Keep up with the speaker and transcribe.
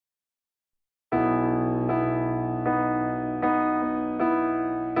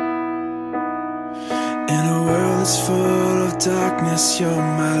is full of darkness, you're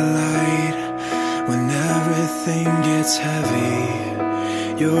my light. When everything gets heavy,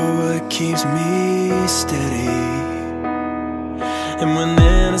 you're what keeps me steady. And when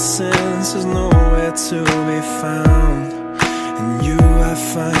innocence is nowhere to be found, in you I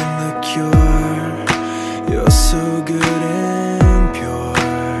find the cure. You're so good and pure.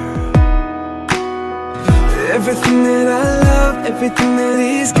 Everything that I love, everything that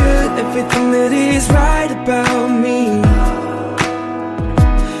is good, everything that is right about me,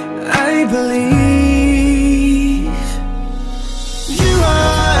 I believe. You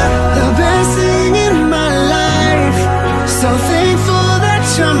are the best thing in my life. So thankful that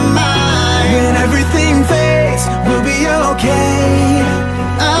you're mine. When everything fades, we'll be okay.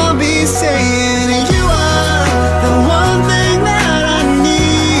 I'll be saying you are the one thing that I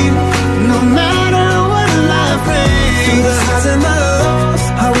need. No matter what life brings, through the highs and the lows,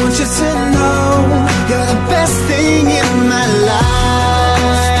 I want you to know you're the best thing in my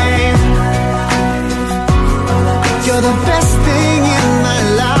life. You're the best thing in my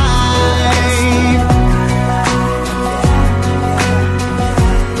life.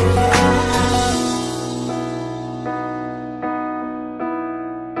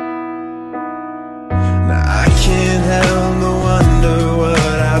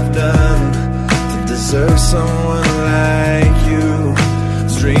 Someone like you,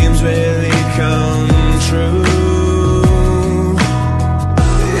 dreams really come true.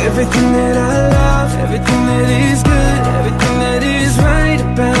 Everything that I love, everything that is good, everything that is right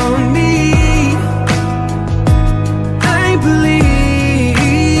about me, I believe.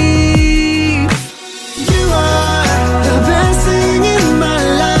 You are the best thing in my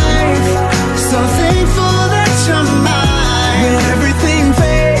life. So thankful that you're mine. When everything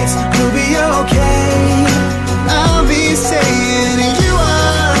fades, we'll be okay. Saying you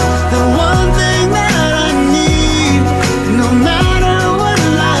are the one thing that I need. No matter what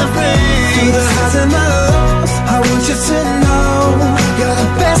life brings, through the highs and the lows, I want you to know you're the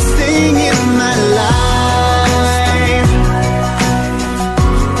best thing in my life.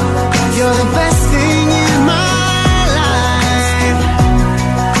 You're the best thing in my life.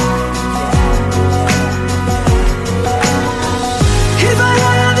 If I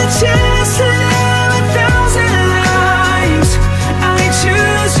had the chance to live 1,000 lives, I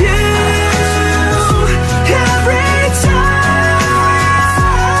choose you every time.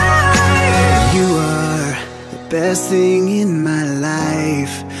 You are the best thing in my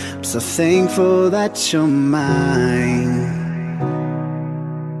life. I'm so thankful that you're mine.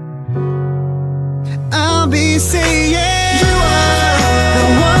 I'll be saying you are the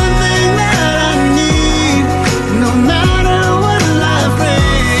one thing that I need. No matter what life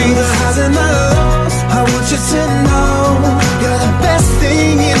brings, through the highs and the lows, I want you to know you're the best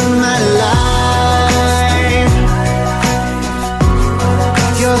thing in my life.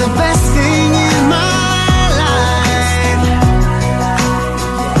 You're the best thing in my life.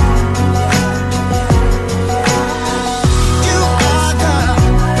 You are the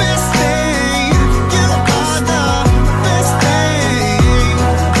best thing. You are the best thing.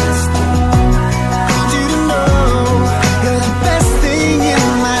 I want you to know you're the best thing in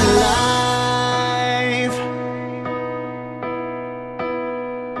my life.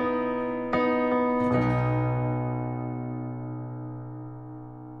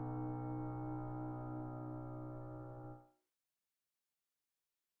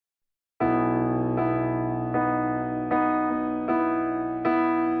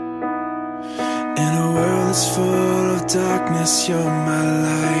 In a world that's full of darkness, you're my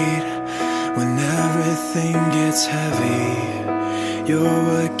light. When everything gets heavy, you're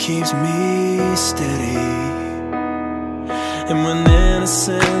what keeps me steady. And when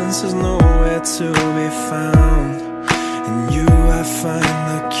innocence is nowhere to be found, in you I find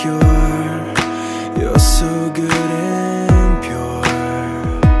the cure. You're so good and pure.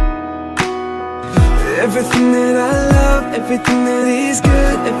 Everything that I love, everything that is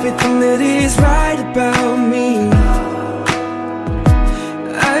good, everything that is right about me,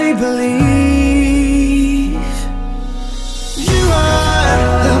 I believe. You are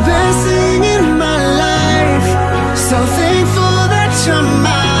the best thing in my life. So thankful that you're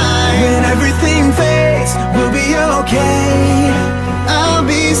mine. When everything fades, we'll be okay. I'll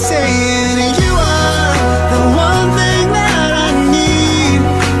be saying you are the one thing that I need.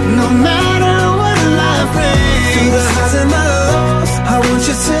 No matter what life brings, through the highs and the lows, I want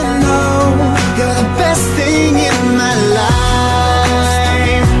you to know you're the best thing in my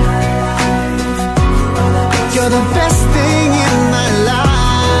life.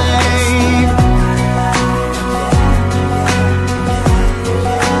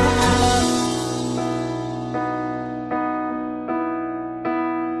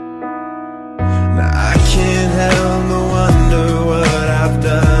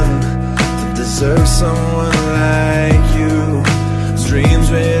 someone like you, whose dreams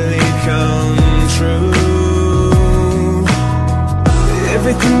really come true.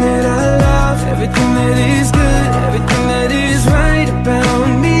 Everything that I love, everything that is good, everything that is right about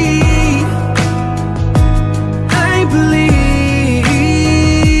me, I believe.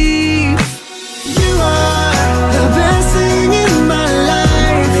 You are the best thing in my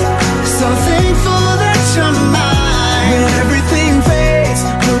life, so thankful that you're mine. When everything fades,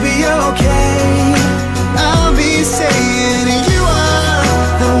 we'll be okay. I'll be saying you are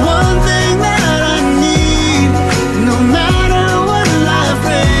the one thing that I need, no matter what life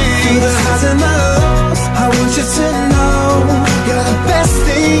brings. Through the highs and the lows, I want you to know you're the best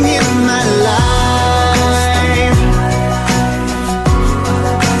thing in my life.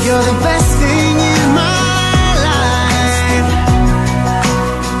 You're the best thing in my life.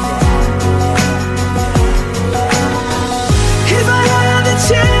 If I had the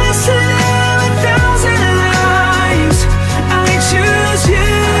chance to live 1,000 lives, I choose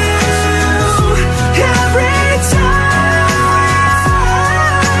you every time.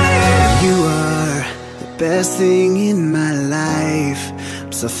 You are the best thing in my life.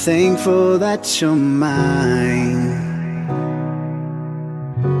 I'm so thankful that you're mine.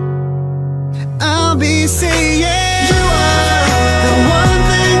 I'll be saying you are the one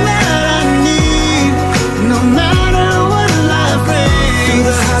thing that I need, no matter what life brings. Through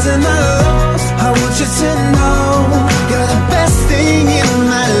the highs and the lows, I want you to know you're the best thing in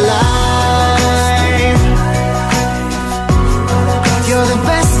my life. You're the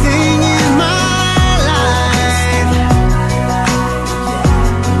best thing in my life.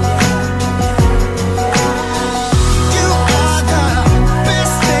 You are the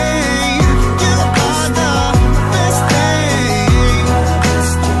best thing. You are the best thing. I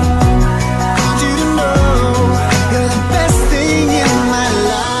want you to know you're the best thing in my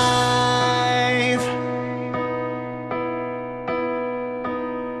life.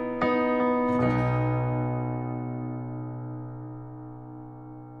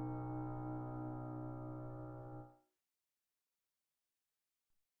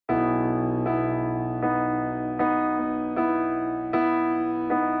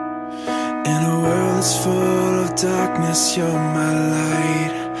 In a world that's full of darkness, you're my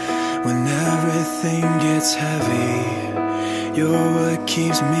light. When everything gets heavy, you're what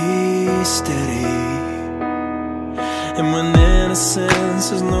keeps me steady. And when innocence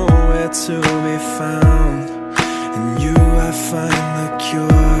is nowhere to be found, in you I find the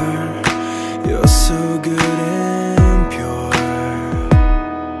cure. You're so good and pure.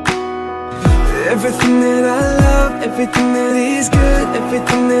 Everything that I love, everything that is good,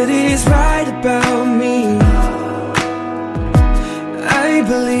 everything that is right about me, I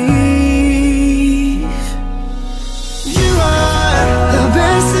believe. You are the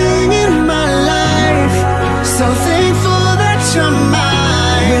best thing in my life, so thankful that you're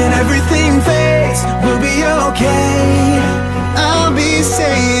mine. When everything fades, we'll be okay. I'll be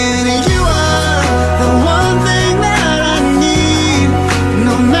saying you are the one thing that I need,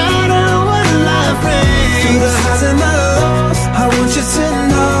 no matter what life brings. Through the highs and the lows, I want you to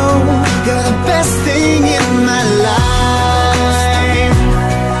know you're the best thing in my life.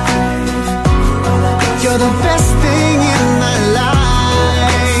 You're the best thing in my life.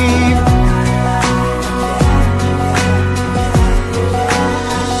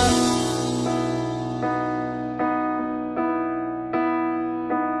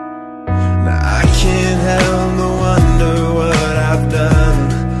 Now I can't help but wonder what I've done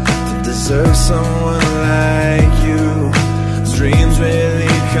to deserve someone like you, whose dreams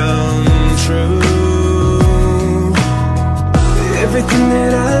really come true. Everything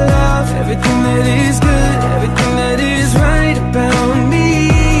that I love, everything that is good, everything that is right about me,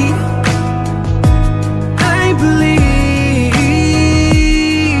 I believe.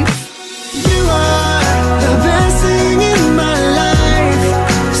 You are the best thing in my life,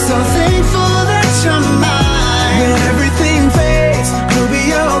 so thankful that you're mine. When everything fades, we'll be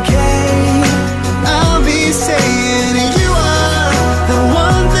okay. I'll be saying you are the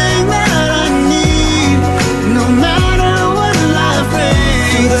one thing that I need, no matter what life brings.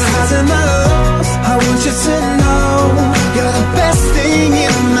 Through the highs and the lows, I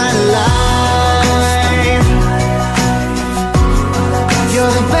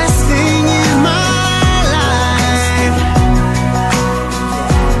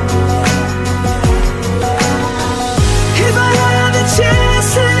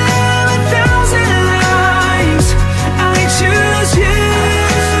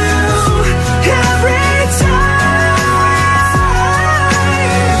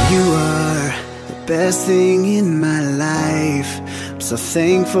so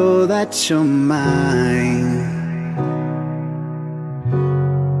thankful that you're mine.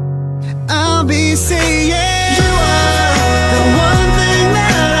 I'll be saying you are the one thing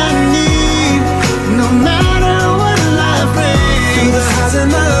that I need, no matter what life brings. Through the highs and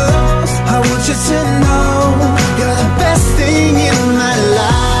the lows, I want you to know you're the best thing in my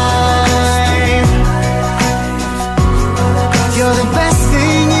life. You're the best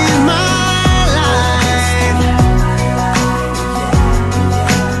thing in my life.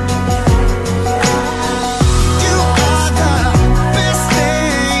 You are the best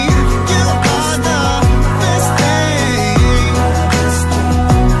thing. You are the best thing.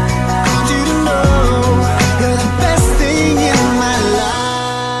 I want you to know you're the best thing in my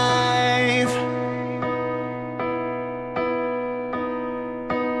life.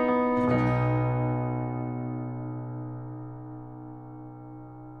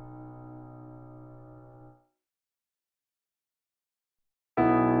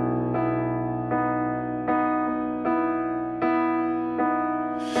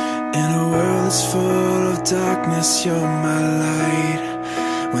 In a world that's full of darkness, you're my light.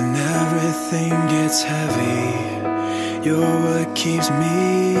 When everything gets heavy, you're what keeps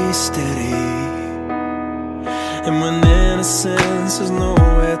me steady. And when innocence is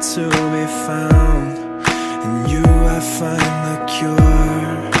nowhere to be found, in you I find the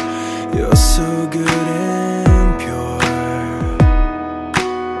cure. You're so good and pure.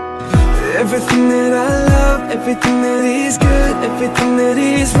 Everything that I love, everything that is good, everything that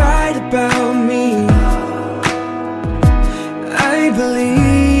is right about me, I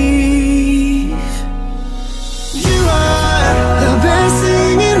believe. You are the best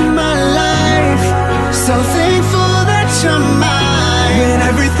thing in my life, so thankful that you're mine. When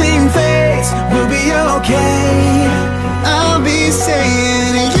everything fades, we'll be okay. I'll be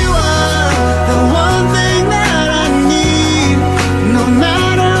saying you are the one thing that I need, no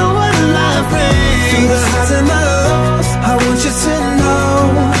matter what life brings. Through the highs and the lows, I want you to know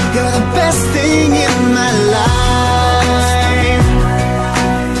you're the best thing in my life.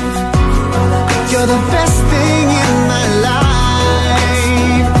 You're the best thing in my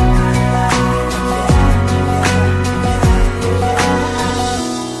life.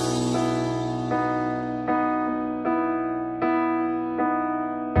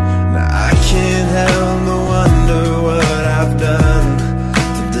 Now I can't help but wonder what I've done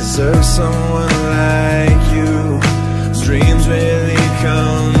to deserve someone like you, whose dreams really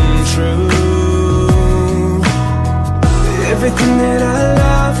come true. Everything that I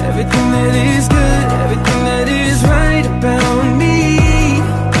love, everything that is good, everything that is right about me,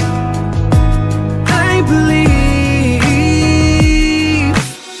 I believe.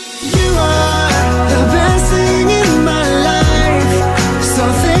 You are the best thing in my life, so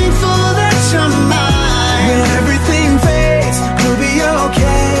thankful that you're mine. When everything fades, we'll be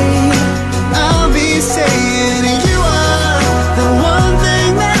okay. I'll be saying you are the one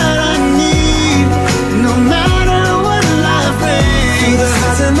thing that I need, no matter what life brings. Through the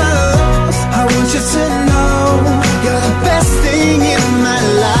highs and the lows, I want you to know you're the best thing in my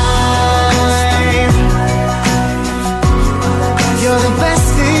life. You're the best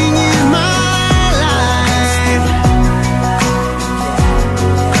thing in my life.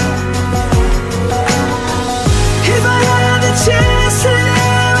 If I had the chance to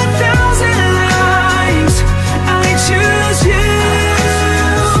live 1,000 lives, I choose you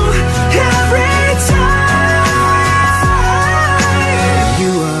every time.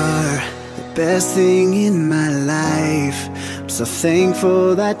 You are the best thing in my life, I'm so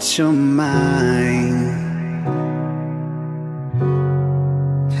thankful that you're mine.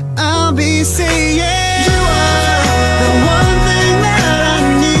 I'll be saying you are the one thing that I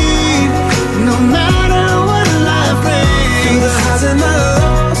need, no matter what life brings. Through the highs and the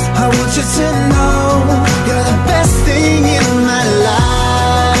lows, I want you to know you're the best thing in my life.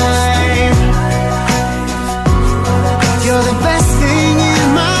 You're the best thing in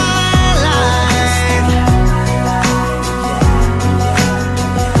my life.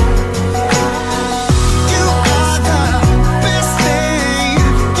 You are the best thing.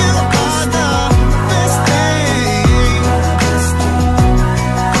 You are the best thing.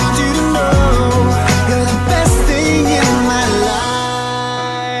 I want you to know you're the best thing in my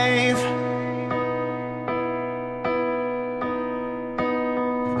life.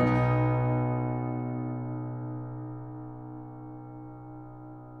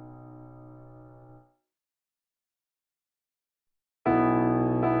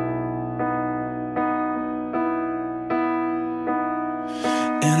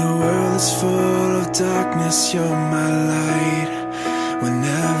 In a world that's full of darkness, you're my light. When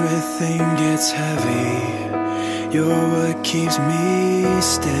everything gets heavy, you're what keeps me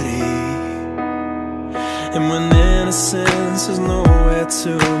steady. And when innocence is nowhere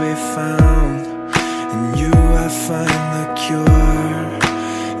to be found, in you I find the cure.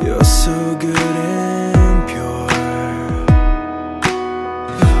 You're so good and pure.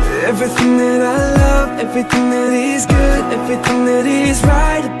 Everything that I love, everything that is good, everything that is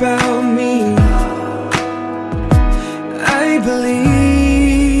right about me, I believe.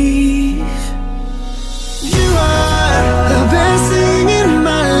 You are the best thing in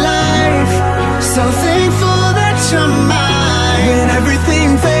my life, so thankful that you're mine. When everything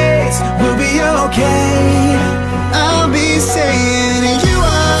fades, we'll be okay. I'll be saying you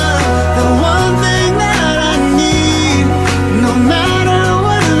are the one thing that I need, no matter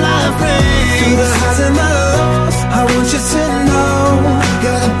what life brings. Through the highs and the lows, I want you to know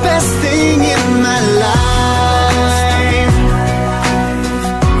you're the best thing in my life.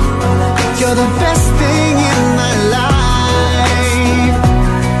 You're the best thing in my life.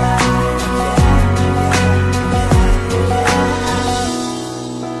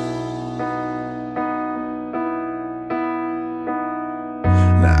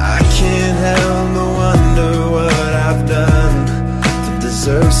 Now I can't help but wonder what I've done to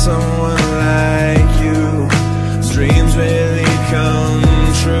deserve someone like you. Dreams really come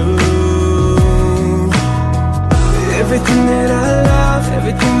true. Everything that I love,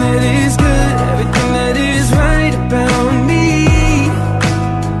 everything that is good, everything that is right about me,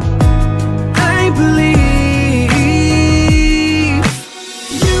 I believe.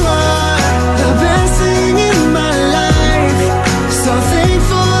 You are the best thing in my life, so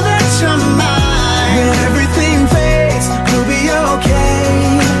thankful that you're mine. When everything fades, we'll be okay.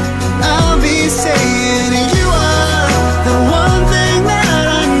 I'll be saying you are the one thing that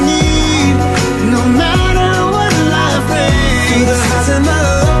I need, no matter what life brings. Through the highs and the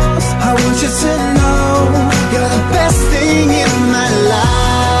lows, I want you to know you're the best thing in my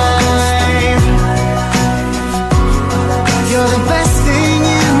life. You're the best thing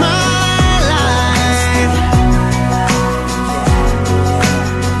in my life.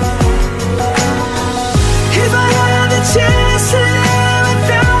 If I had the chance to live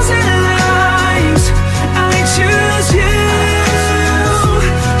 1,000 lives, I choose you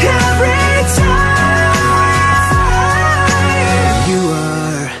every time. You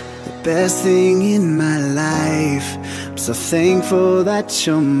are the best thing in my life, I'm so thankful that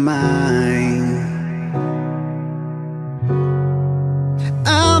you're mine.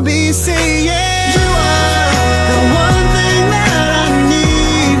 I'll be saying you are the one thing that I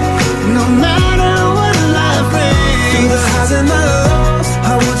need, no matter what life brings. Through the highs and the lows,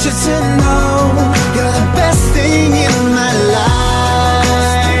 I want you to know you're the best thing in my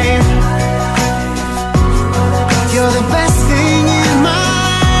life. You're the best thing in my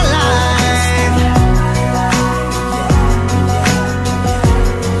life.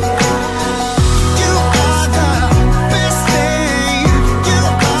 You are the best thing. You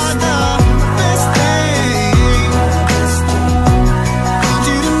are the best thing. Want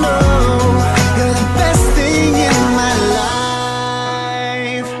you to know you're the best thing in my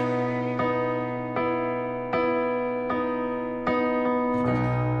life.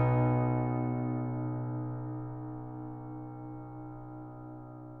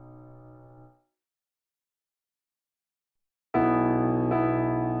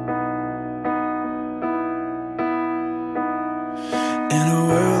 In a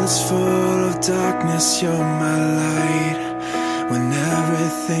world that's full of darkness, you're my light. When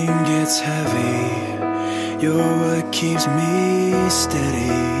everything gets heavy, you're what keeps me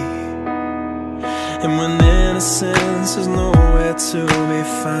steady. And when innocence is nowhere to be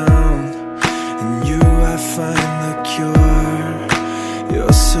found, in you I find the cure.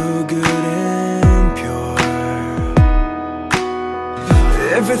 You're so good and pure.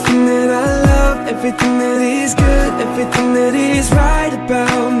 Everything that I love, everything that is good, everything that is right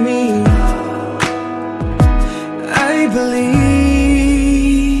about me, I believe.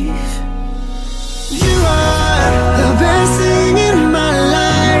 You are the best thing in my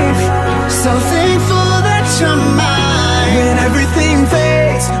life, so thankful that you're mine. When everything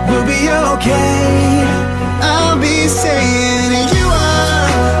fades, we'll be okay. I'll be saying you are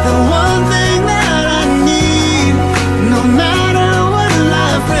the one thing that I need, no matter what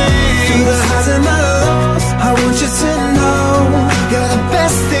life brings. Through the highs and the lows, I want you to know you're the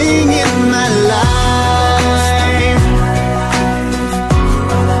best thing in my life.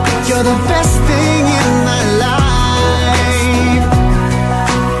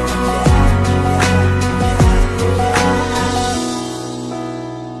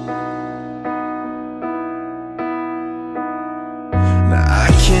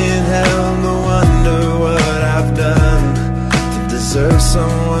 deserve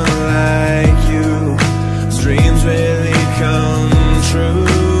someone like you, whose dreams really come true.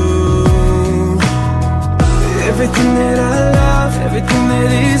 Everything that I love, everything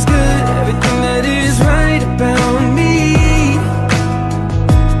that is good, everything that is right about me,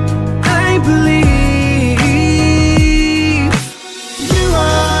 I believe. You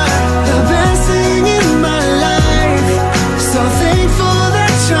are the best thing in my life, so thankful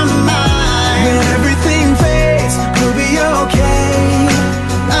that you're mine. When everything fades, we'll be okay.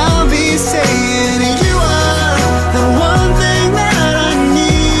 I'll be saying you are the one thing that I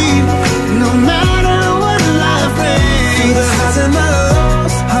need, no matter what life brings. Through the highs and the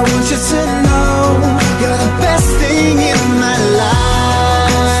lows, I want you to know you're the best thing in my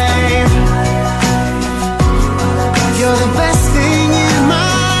life. You're the best thing in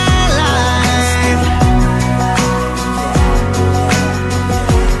my life.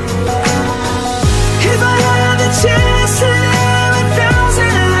 If I had the chance to live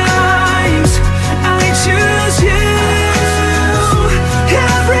 1,000 lives, I choose you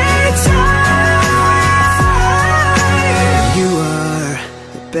every time. You are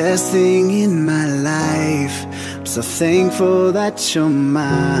the best thing in my life. I'm so thankful that you're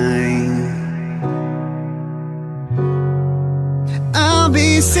mine. I'll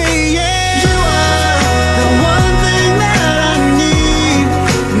be saying you are the one thing that I need,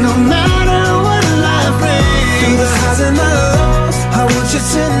 no matter what life brings. Through the highs and the lows, I want you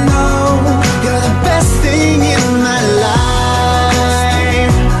to know you're the best thing in my life.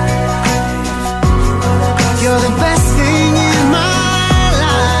 You're the best thing in my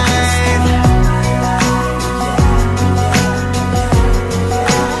life.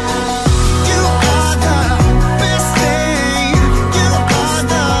 You are the best thing. You are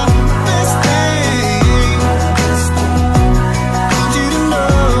the best thing. Want you to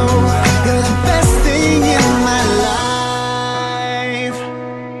know you're the best thing in my life.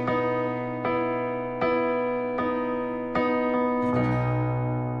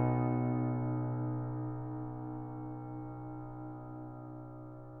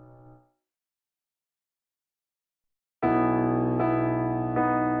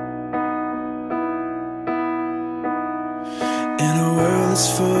 In a world that's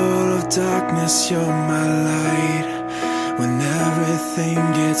full of darkness, you're my light. When everything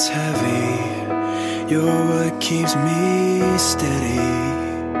gets heavy, you're what keeps me steady.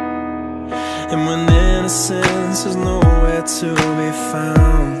 And when innocence is nowhere to be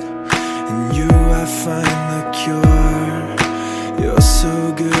found, in you I find the cure. You're so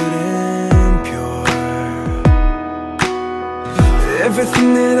good and pure. Everything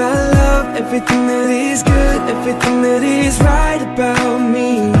that I love, everything that is good, everything that is right about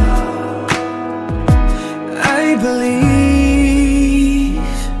me, I believe.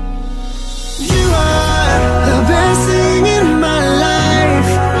 You are the best thing in my life,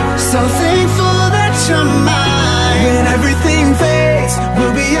 so thankful that you're mine. When everything fades,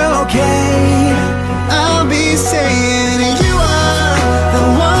 we'll be okay. I'll be saying you are the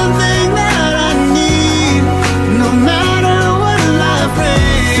one thing that I need, no matter what life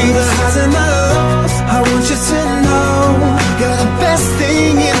brings. Through the highs and the lows, I want you to know you're the best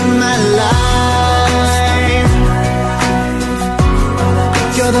thing in my life.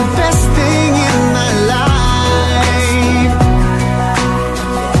 You're the best thing in my life.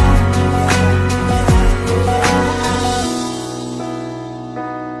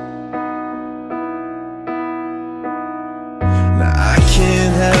 Now I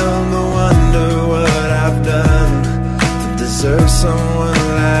can't help but wonder what I've done to deserve someone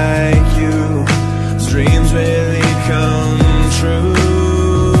like you, whose dreams really come true.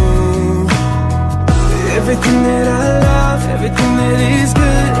 Everything that I love, everything that is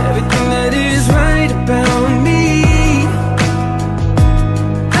good, everything that is right about me,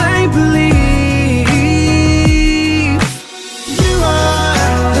 I believe. You are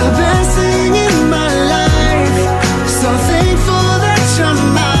the best thing in my life, so thankful that you're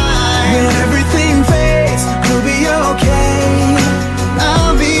mine. When everything fades, we'll be okay.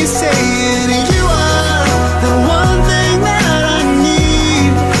 I'll be saying you are the one thing that I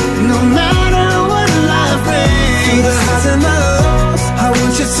need, no matter what life brings. Through the highs and the lows, I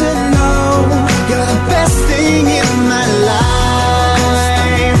want you to know you're the best thing in my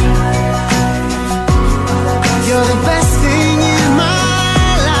life. You're the best thing in my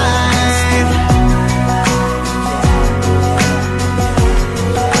life.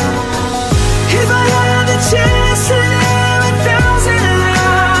 If I had the chance to live 1,000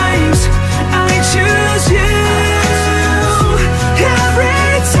 lives, I choose you every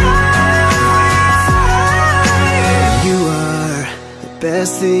time. You are the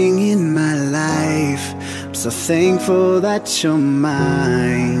best thing in my life. I'm so thankful that you're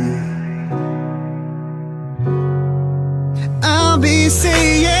mine. I'll be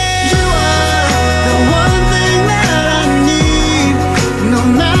saying you are the one thing that I need, no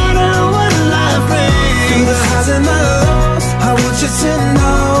matter what life brings. Through the highs and the lows, I want you to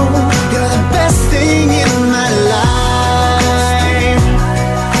know you're the best thing in my life.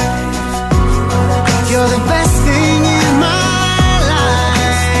 You're the best thing in my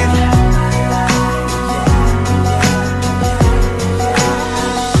life.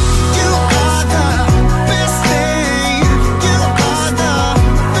 You are the best thing. You are the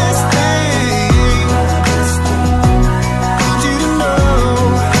best thing. I want you to know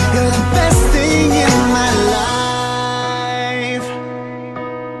you're the best thing in my life.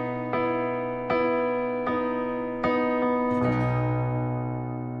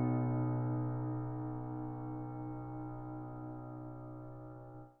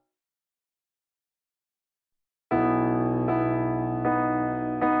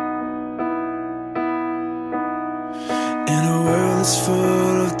 In a world that's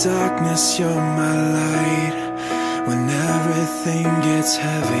full of darkness, you're my light. When everything gets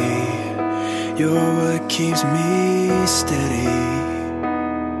heavy, you're what keeps me steady.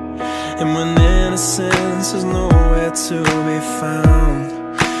 And when innocence is nowhere to be found,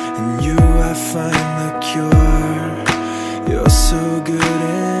 in you I find the cure. You're so good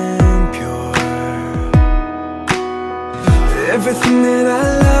and pure. Everything that I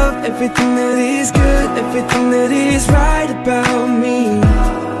love, everything that is good, everything that is right about me,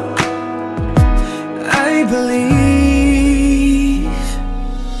 I believe.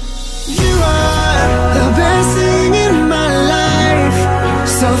 You are the best thing in my life,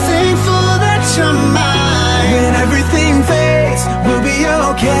 so thankful that you're mine. When everything fades, we'll be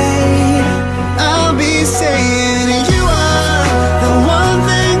okay. I'll be saying you are the one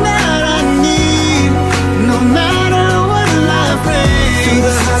thing that I need, no matter what life brings. Through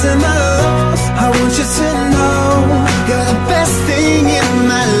the highs and the lows, I want you to know you're the best thing in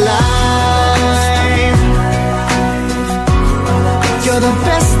my life. You're the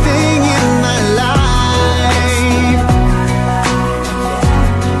best thing in my life.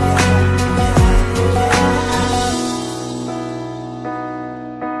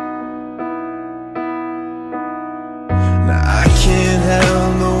 Now I can't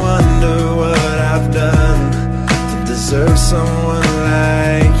help but wonder what I've done to deserve someone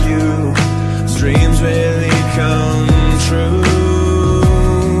like you. Dreams really come true.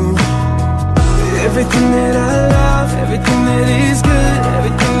 Everything that I love, everything that is good,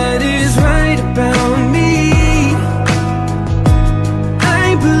 everything that is right about me,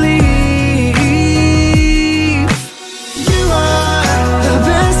 I believe. You are the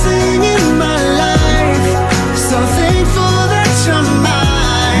best thing in my life, so thankful that you're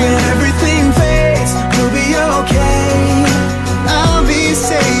mine. When everything fades, we'll be okay. I'll be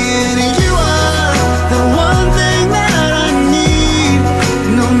saying you are the one thing that I need,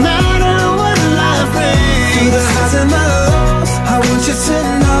 no matter what life brings. Through the highs and the lows, I want you to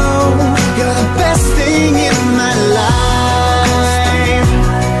know you're the best thing in my life.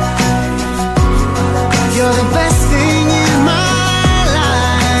 You're the best thing in my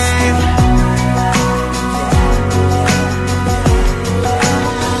life.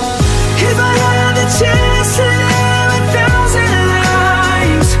 If I had the chance to live 1,000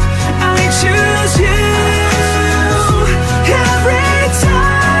 lives, I choose you every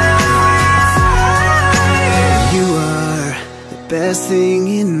time. You are the best thing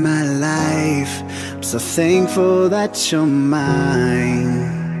in my life, I'm so thankful that you're mine.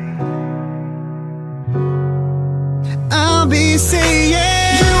 I'll be saying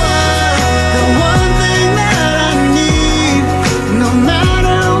you are the one thing that I need, no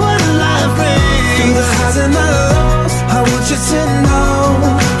matter what life brings. Through the highs and the lows, I want you to know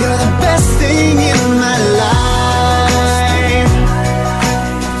you're the best thing in my life.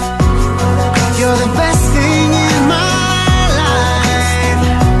 You're the best thing in my life.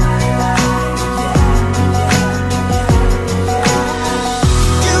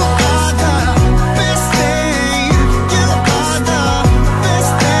 You are the best thing. You are the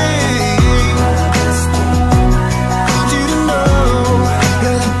best thing. I want you to know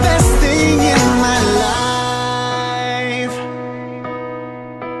you're the best thing in my life.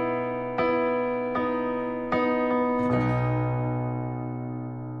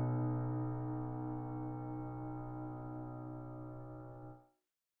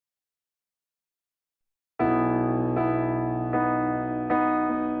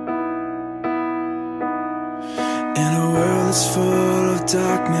 In a world that's full of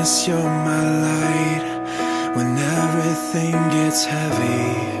darkness, you're my light. When everything gets heavy,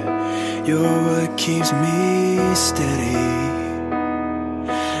 You're what keeps me steady.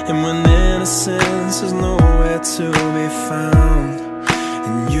 And when innocence is nowhere to be found,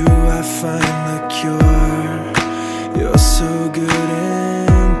 in you I find the cure. You're so good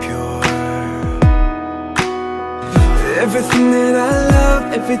and pure. Everything that I love,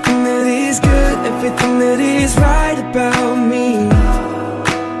 everything that is good, everything that is right about me,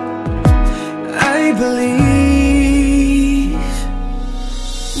 I believe.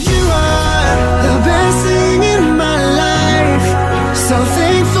 You are the best thing in my life, so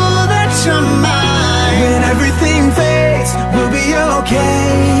thankful that you're mine. When everything fades, we'll be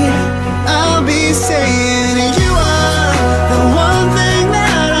okay. I'll be saying you are the one thing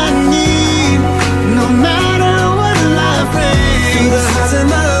that I need, no matter what life brings. Through the highs and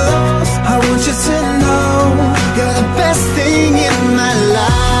the lows, I want you to know you're the best thing in my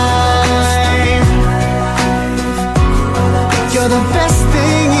life. You're the best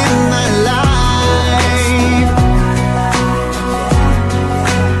thing in my life.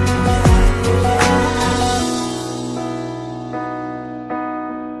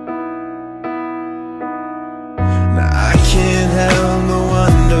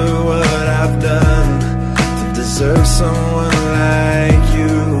 Deserve someone like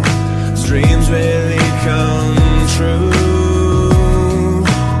you, dreams really come true.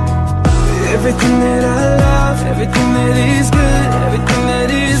 Everything that I love, everything that is good, everything that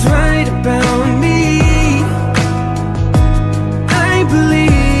is right about me, I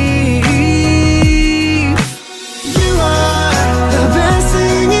believe. You are the best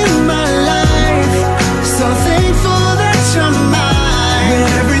thing in my life, so thankful that you're mine. When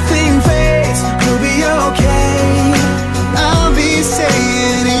everything fades, we'll be okay.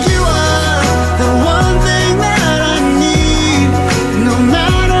 Saying you are the one thing that I need, no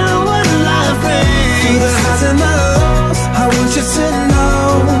matter what life brings. Through the highs and the lows, I want you to know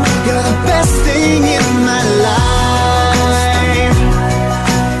you're the best thing in my life.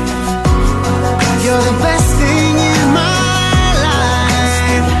 You're the best thing in my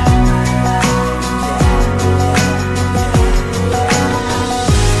life.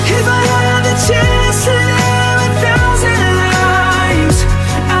 If I had the chance to live 1,000 lives,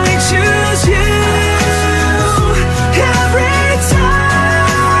 I choose you every time.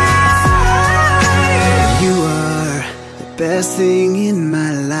 You are the best thing in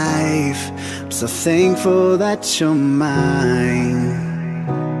my life, I'm so thankful that you're mine.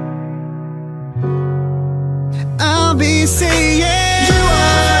 I'll be saying you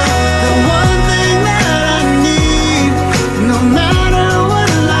are the one thing that I need, no matter what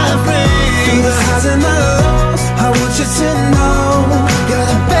life brings. Through the highs and the lows, I want you to know you're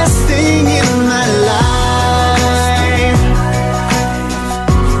the best thing in my life.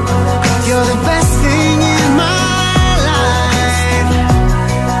 You're the best thing in my life.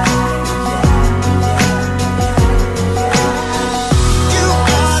 You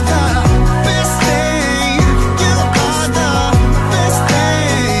are the best thing. You are the best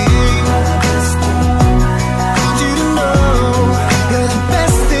thing. I want you to know you're the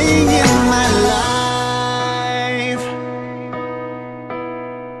best thing in my life.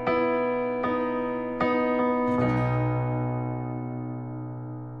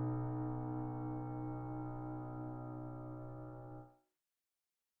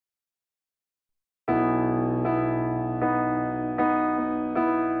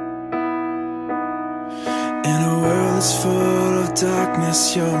 In a world that's full of darkness,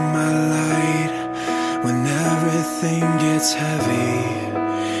 you're my light. When everything gets heavy,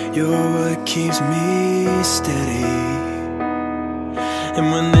 you're what keeps me steady. And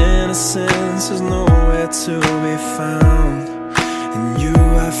when innocence is nowhere to be found, in you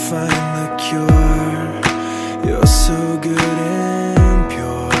I find the cure. You're so good and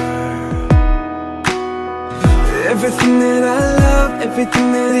pure. Everything that I love, everything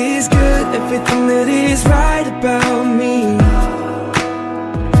that is good, everything that is right about me,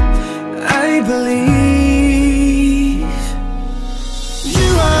 I believe.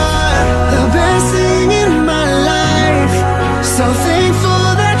 You are the best thing in my life, so thankful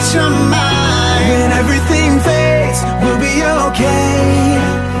that you're mine. When everything fades, we'll be okay.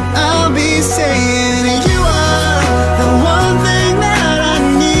 I'll be saying you are the one thing that I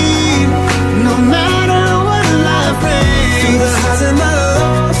need, no matter what life brings. Through the highs and the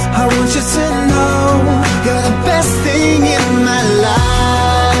lows, I want you to know you're the best thing in my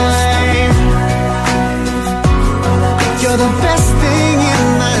life. You're the best thing in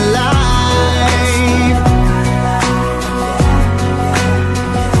my life.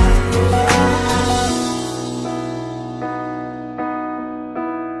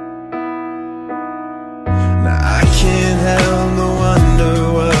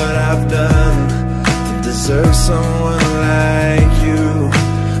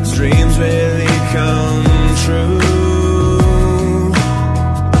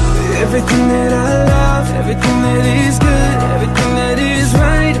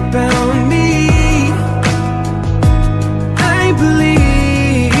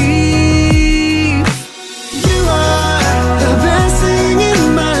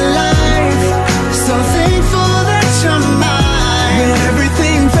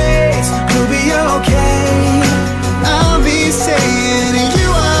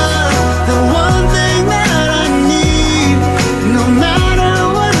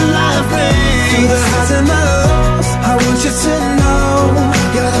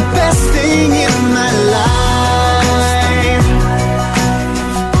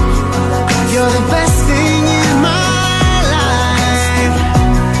 the best thing in my life.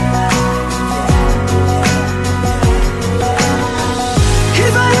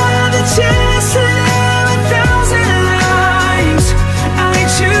 If I had the chance to live 1,000 lives, I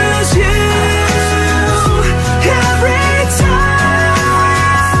choose you every time.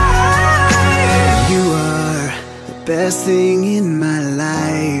 You are the best thing in my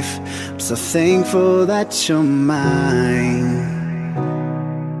life. I'm so thankful that you're mine.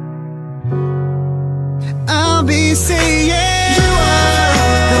 I'll be saying you are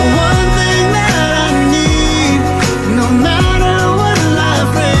the one thing that I need, no matter what life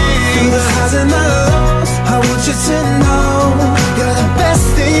brings. Through the highs and the lows, I want you to know you're the best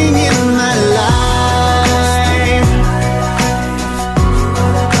thing in my life.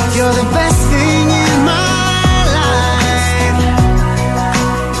 You're the best thing in my life.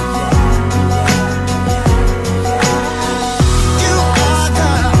 You are the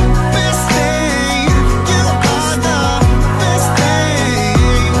best thing. You are the best thing.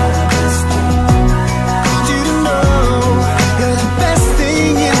 Want you to know you're the best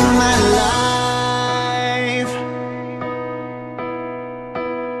thing in my life.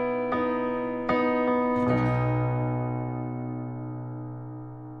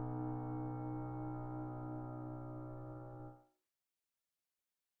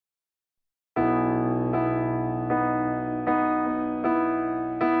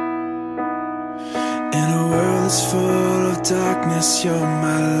 In a world that's full of darkness, you're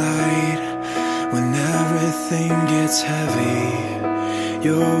my light. When everything gets heavy,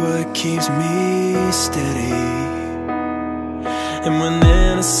 you're what keeps me steady. And when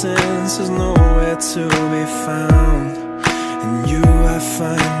innocence is nowhere to be found, in you I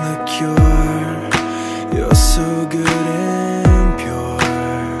find the cure. You're so good and pure.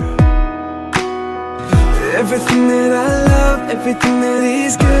 Everything that I love, everything that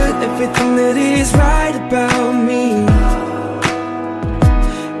is good, everything that is right about me,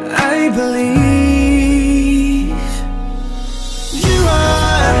 I believe. You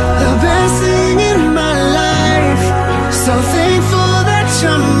are the best thing in my life. So thankful that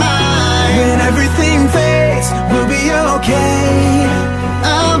you're mine. When everything fades, we'll be okay.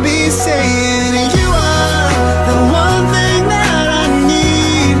 I'll be saying you are the one thing that I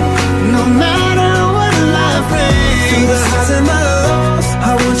need, no matter what life brings. Through the highs and the lows,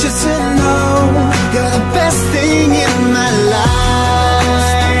 I want you to know you're the best thing in my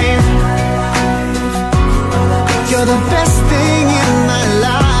life. You're the best thing in my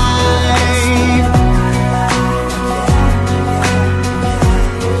life.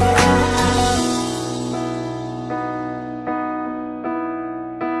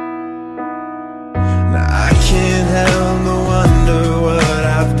 Now I can't help but wonder what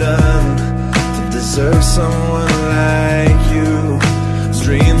I've done to deserve someone like you. Those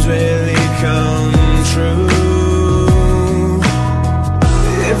dreams really come true.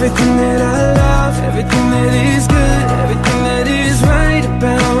 Everything that I love, everything that is good, everything that is right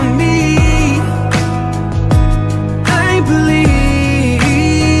about me, I believe.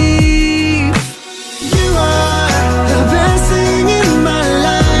 You are the best thing in my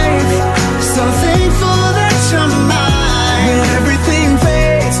life. So thankful that you're mine. When everything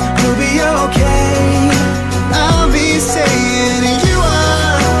fades, we'll be okay. I'll be saying you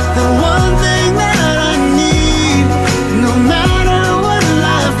are the one thing that I need, no matter what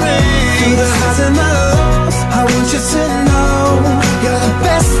life brings. Through the highs and the lows, I want you to know you're the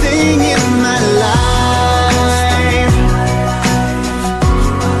best thing in my life.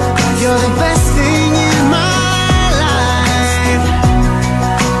 You're the best thing in my life.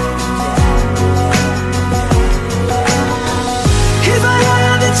 If I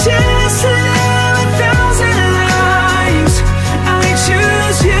had the chance to live 1,000 lives, I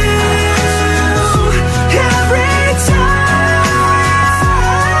choose you every time.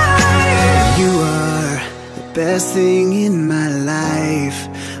 You are the best thing in my life.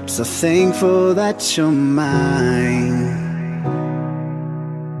 I'm so thankful that you're mine.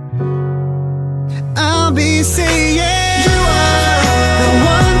 I'll be saying you are the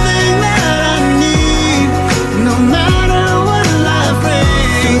one thing that I need, no matter what life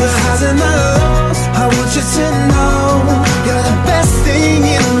brings. Through the highs and the lows, I want you to know you're the best thing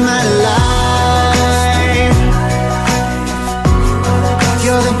in my life.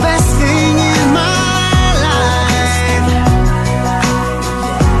 You're the best thing in my life.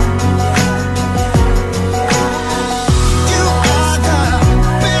 You are the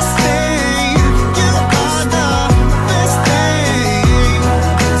best thing. You are the best thing.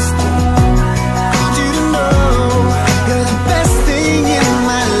 Want you to know you're the best thing in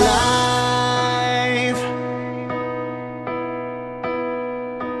my life.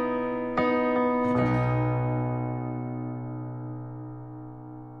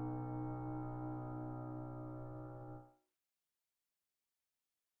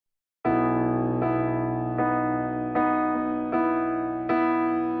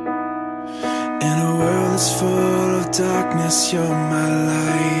 In a world that's full of darkness, you're my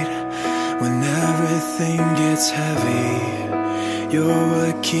light. When everything gets heavy, you're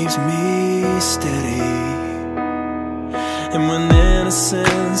what keeps me steady. And when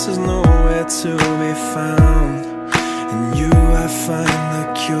innocence is nowhere to be found, in you I find the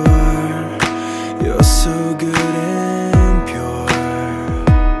cure. You're so good and pure.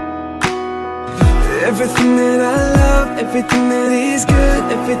 Everything that I love, everything that is good,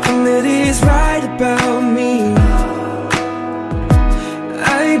 everything that is right about me,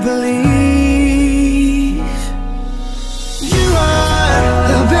 I believe. You are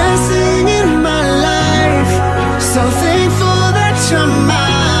the best thing in my life. So thankful that you're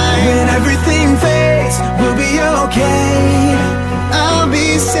mine. When everything fades, we'll be okay. I'll be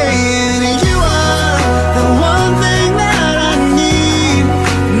saying you are the one thing that I need.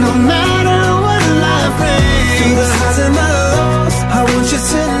 No matter what life brings, through the highs and the lows, I want you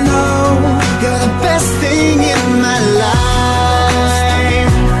to know you're the best thing in my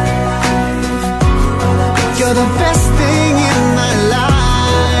life. You're the best thing in my life.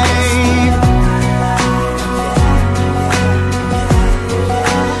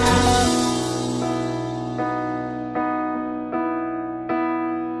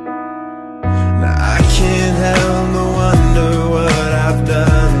 Now I can't help but wonder what I've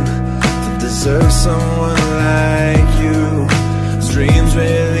done to deserve someone like you, whose dreams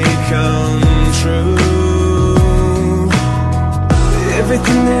really come true.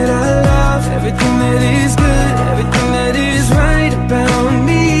 Everything that I love, everything that is good, everything that is right about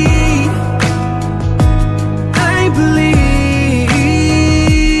me, I believe.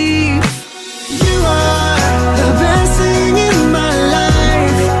 You are the best thing in my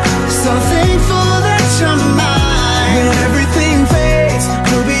life. So thankful that you're mine. When everything fades,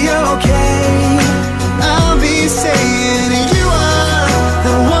 we'll be okay. I'll be saying you are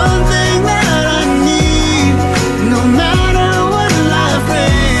the one thing that I need. No matter what life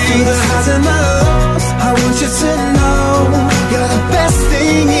brings, through the highs and the lows, I want you to know you're the best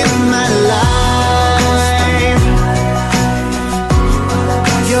thing in my life.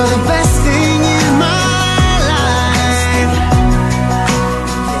 You're the best thing in my life.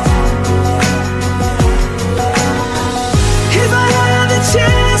 If I had the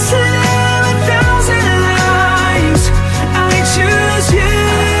chance to live 1,000 lives, I choose you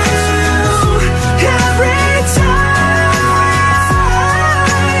every time.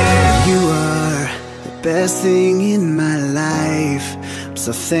 You are the best thing in my life. I'm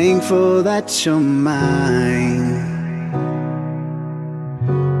so thankful that you're mine.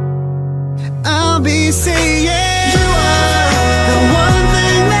 I'll be saying you are the one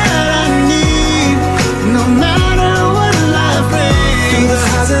thing that I need. No matter what life brings, through the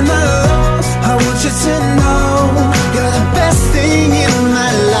highs and the lows, I want you to know you're the best thing in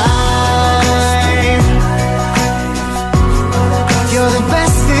my life. You're the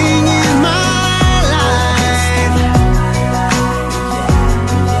best thing in my life.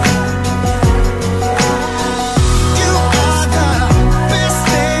 You are the best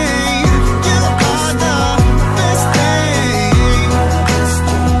thing. You are the best thing.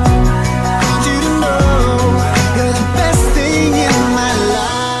 Want you to know you're the best thing in my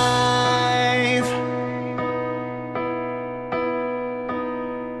life.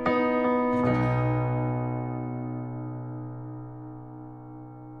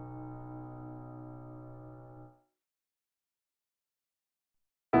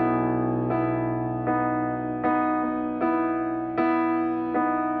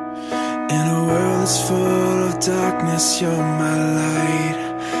 In a world that's full of darkness, you're my light.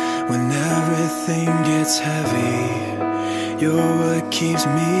 When everything gets heavy, you're what keeps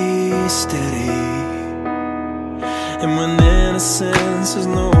me steady. And when innocence is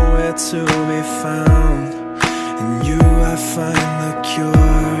nowhere to be found, in you I find the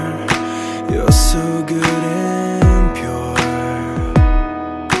cure. You're so good and pure.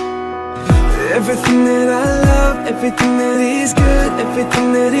 Everything that I love, everything that is good, everything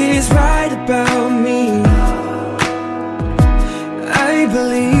that is right about me, I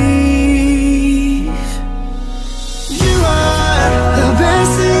believe. You are the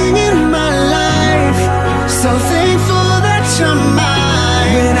best thing in my life. So thankful that you're mine.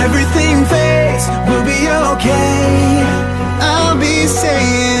 When everything fades, we'll be okay. I'll be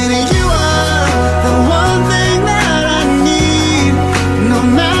saying you are the one thing that I need. No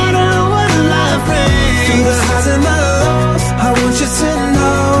matter what life brings, through the highs and the lows, I want you to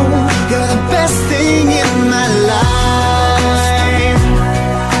know you're the best thing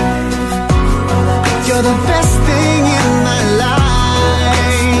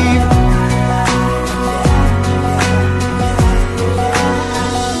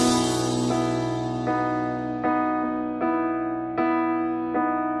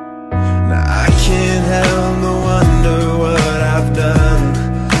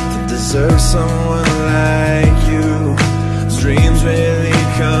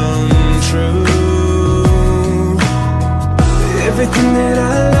everything that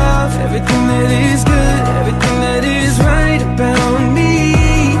I love, everything that is good, everything that is right about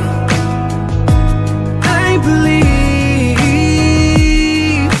me. I believe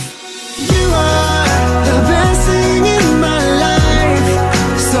you are the best thing in my life.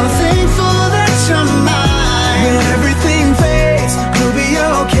 So thankful that you're mine. When everything fades, we'll be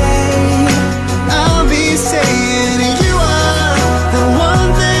okay. I'll be saying you are the one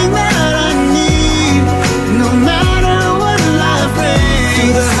thing that I need. No matter what life brings,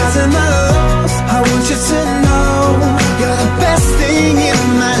 through the highs and the lows, I want you to know you're the best thing in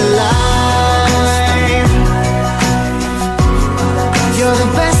my life. You're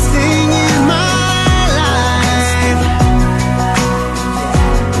the best thing in my life.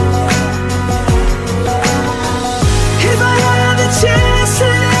 If I had the chance to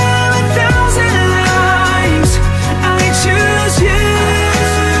live 1,000 lives, I choose you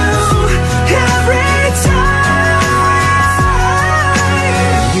every time.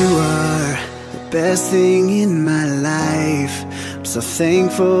 You are the best thing in my life. I'm so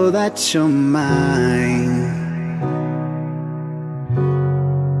thankful that you're mine.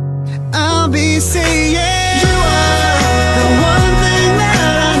 I'll be saying you are the one thing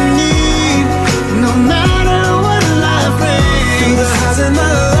that I need. No matter what life brings, through the highs and the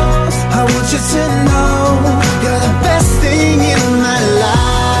lows, I want you to know you're the best thing in my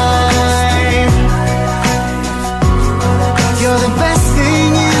life. You're the best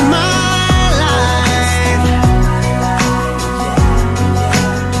thing in my life.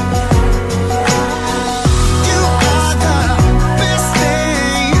 You are the best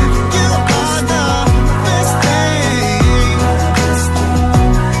thing. You are the best thing.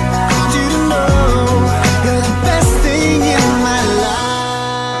 Want you to know you're the best thing in my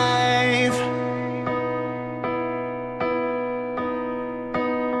life.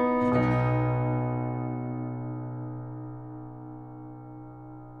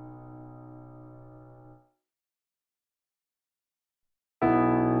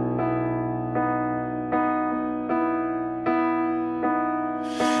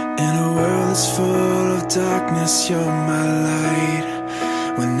 In a world that's full of darkness, you're my light.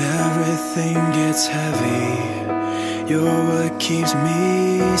 When everything gets heavy, you're what keeps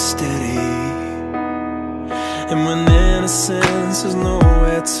me steady. And when innocence is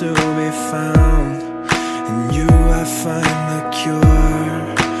nowhere to be found, in you I find the cure.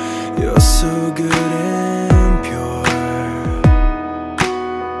 You're so good and pure.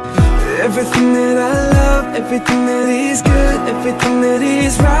 Everything that I love, everything that is good, everything that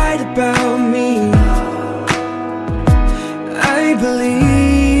is right about me, I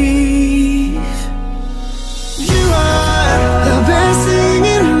believe you are the best thing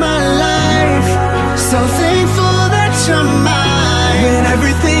in my life. So thankful that you're mine. When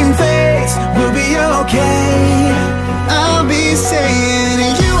everything fades, we'll be okay. I'll be saying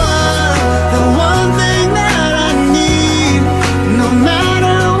you are the one thing that I need. No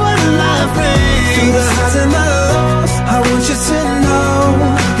matter what life brings, through the highs and the lows, I want you to know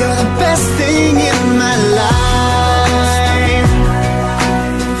you're the best thing in my life.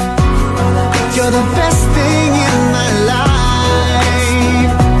 You're the best thing in my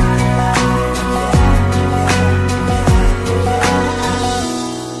life.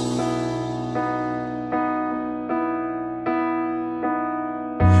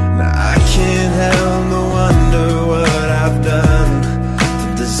 Now I can't help but wonder what I've done to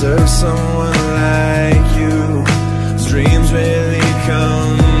deserve someone like you, whose dreams really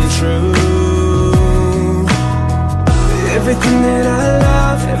come true. Everything that I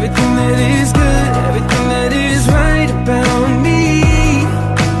love, everything that is good, everything that is right about me,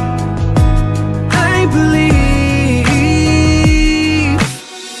 I believe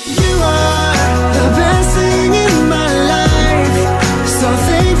you are the best thing in my life. So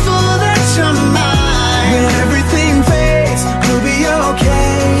thankful that you're mine. When everything fades, we'll be okay.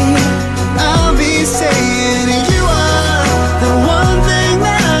 I'll be saying you are the one thing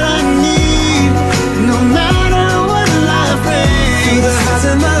that I need. No matter what life brings, through the highs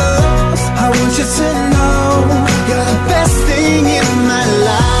and the lows, I want you to know you're the best thing in my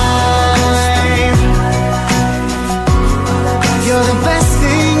life. You're the best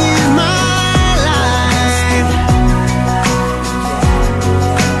thing in my life.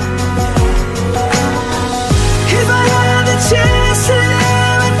 If I had the chance to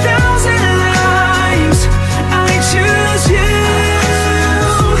live 1,000 lives, I choose you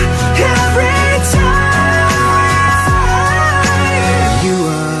every time. You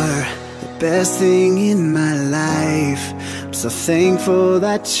are the best thing in my life. I'm so thankful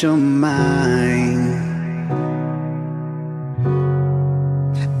that you're mine.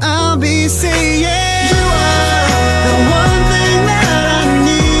 I'll be saying you are the one thing that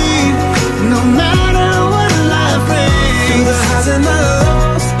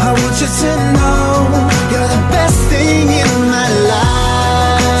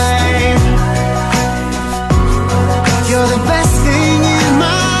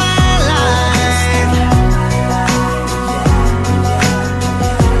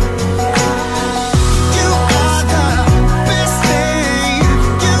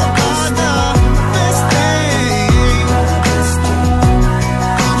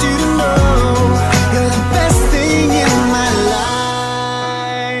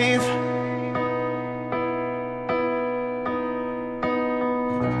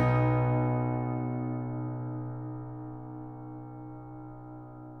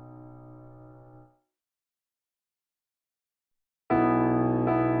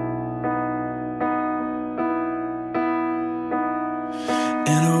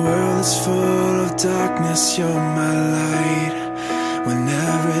In a world that's full of darkness, you're my light. When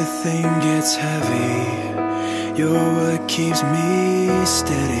everything gets heavy, you're what keeps me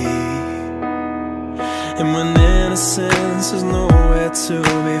steady. And when innocence is nowhere to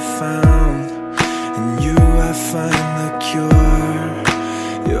be found, in you I find the cure.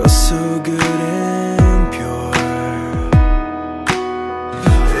 You're so good and pure.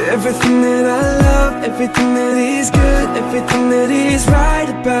 Everything that I love, everything that is good, everything that is right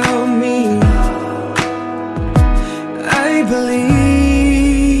about me, I believe.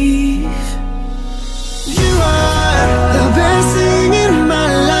 You are the best thing in my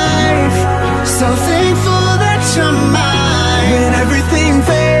life, so thankful that you're mine. When everything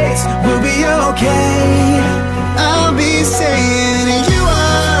fades, we'll be okay. I'll be saying you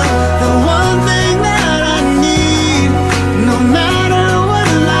are the one thing that I need, no matter what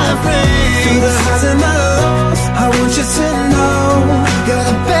life brings. Through the highs and the lows, I want you to know you're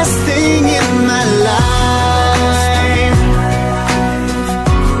the best thing in my life.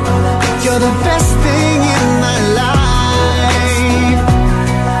 You're the best thing in my life.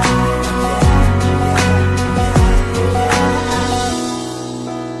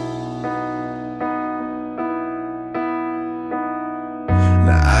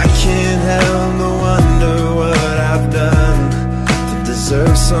 Now I can't help but wonder what I've done to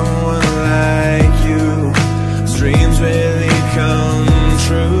deserve someone like you. Dreams really come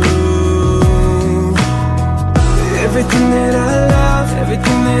true. Everything that I love,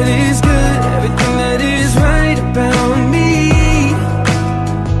 everything that is good, everything that is right about me,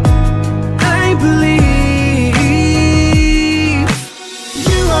 I believe.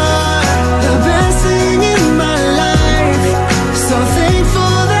 You are the best thing in my life, so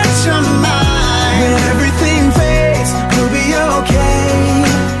thankful that you're mine. When everything fades, we'll be okay.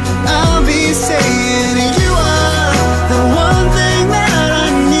 I'll be saying you are the one thing that I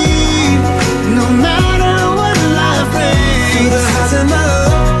need, no matter what life brings. Through the highs and the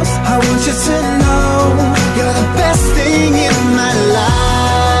lows, I want you to know you're the best thing in my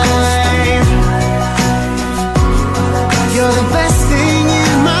life. You're the best thing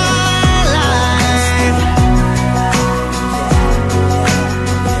in my life.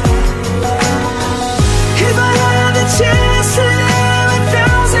 If I had the chance to live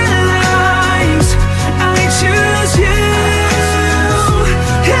 1,000 lives, I choose you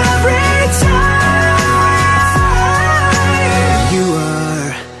every time. You are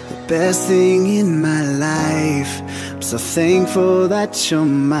the best thing in my life. I'm so thankful that you're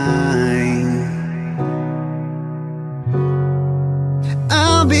mine.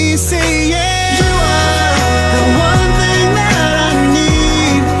 I'll be saying you are the one thing that I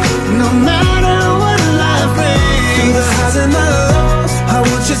need, no matter what life brings. Through the highs and the lows, I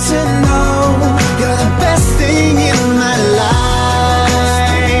want you to know you're the best thing in my life.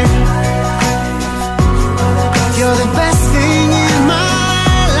 You're the best thing in my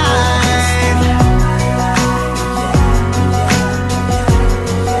life.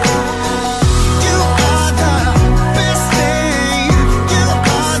 You are the best thing. You are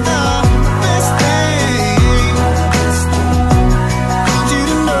the best thing. I want you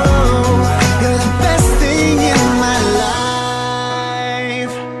to know you're the best thing in my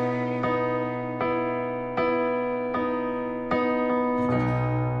life.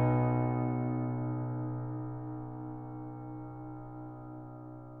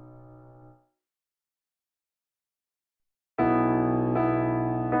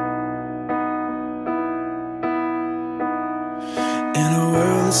 In a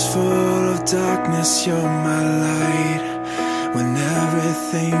world that's full of darkness, you're my light. When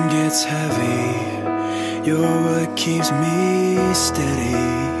everything gets heavy, you're what keeps me steady.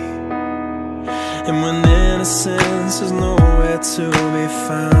 And when innocence is nowhere to be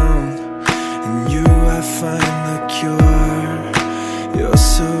found, in you I find the cure. You're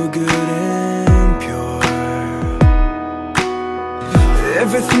so good and pure.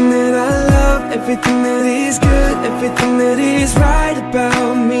 Everything that I love, everything that is good, everything that is right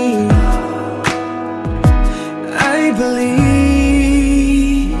about me, I believe.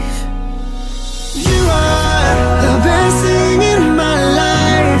 You are the best thing in my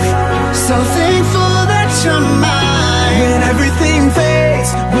life, so thankful that you're mine. When everything fades,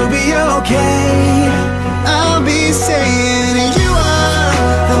 we'll be okay. I'll be saying you are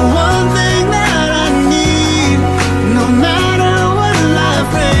the one thing that I need, no matter what life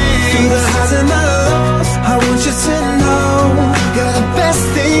brings. Through the highs and the lows, I want you to know you're the best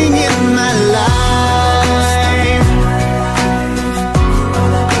thing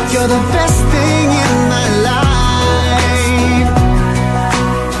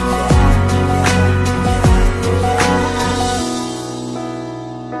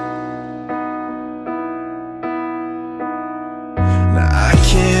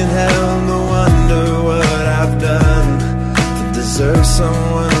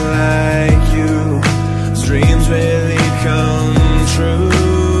someone like you. Dreams really come true.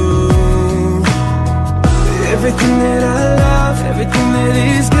 Everything that I love, everything that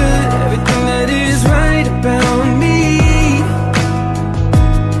is good, everything that is right about me,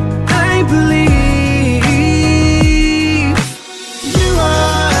 I believe. You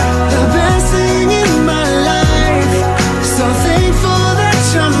are the best thing in my life, so thankful that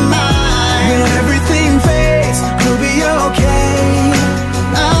you're mine. When everything fades, we'll be okay.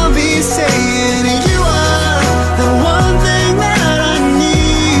 I'll be saying you are the one thing that I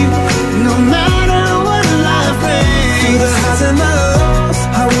need, no matter what life brings. Through the highs and the lows,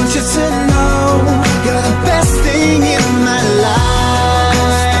 I want you to know you're the best thing in my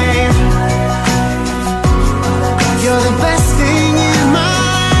life. You're the best thing in my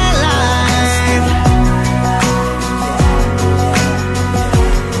life.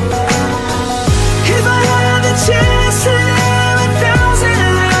 If I had the chance to live 1,000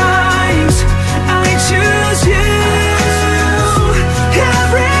 lives, I choose you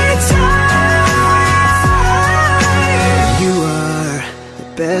every time. You are the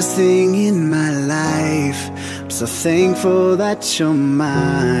best thing in my life. I'm so thankful that you're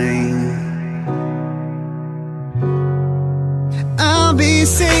mine. I'll be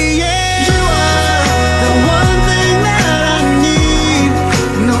saying you are the one thing that I need,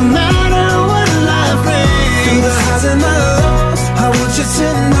 no matter what life brings. Through the highs and the lows, I want you to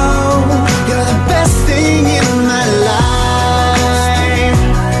know you're the best thing in my life.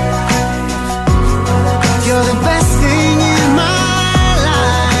 You're the best thing in my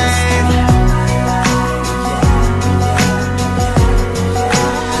life.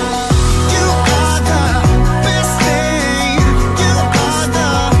 You are the best thing. You are the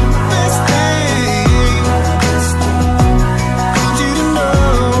best thing. Want you to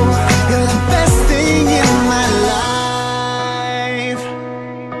know you're the best thing in my life.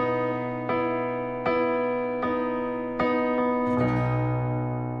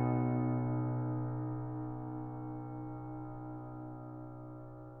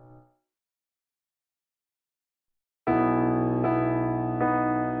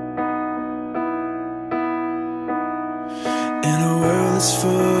 In a world that's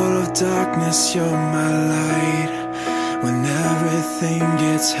full of darkness, you're my light. When everything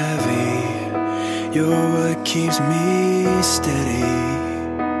gets heavy, you're what keeps me steady.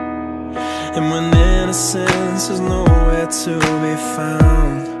 And when innocence is nowhere to be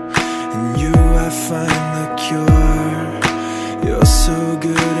found, in you I find the cure. You're so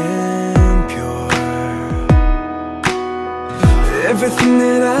good and pure. Everything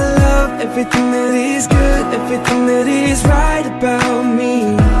that I love, everything that is good, everything that is right about me,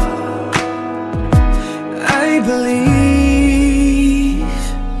 I believe.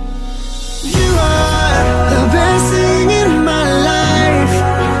 You are the best thing in my life,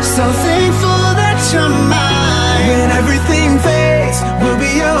 so thankful that you're mine. When everything fades, we'll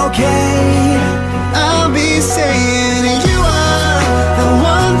be okay. I'll be saying you are the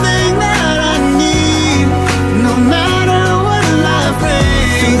one thing that I need, no matter what life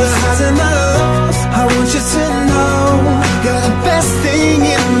brings. Through the highs and the lows, I want you to know you're the best thing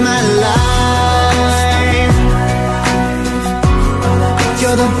in my life.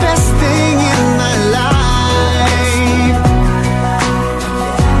 You're the best thing in my life.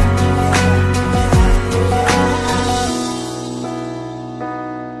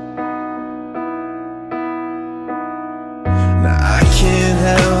 Now I can't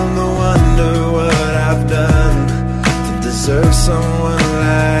help but wonder what I've done to deserve someone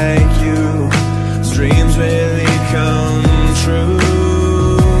like you. Those dreams really come true.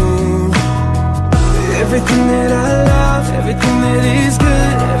 Everything that I love, everything that is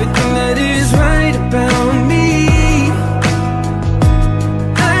good, everything that is right about me,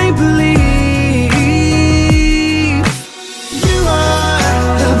 I believe. You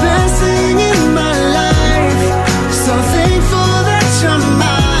are the best thing in my life, so thankful that you're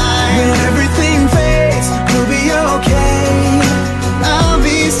mine. When everything fades, we'll be okay. I'll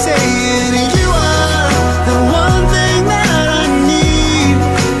be saying you are the one thing that I need,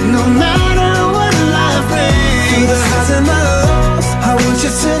 no matter what life brings. Through the highs and the lows, I want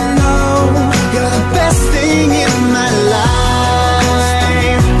you to know you're the best thing in my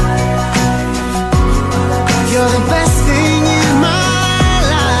life. You're the best thing in my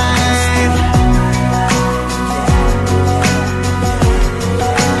life.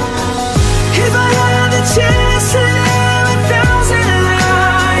 If I had the chance to live 1,000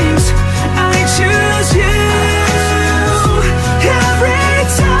 lives, I choose you every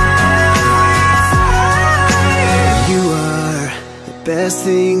time. You are the best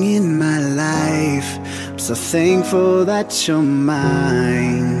thing in my life. I'm so So thankful that you're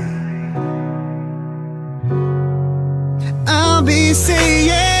mine. I'll be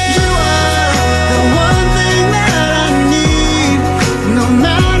saying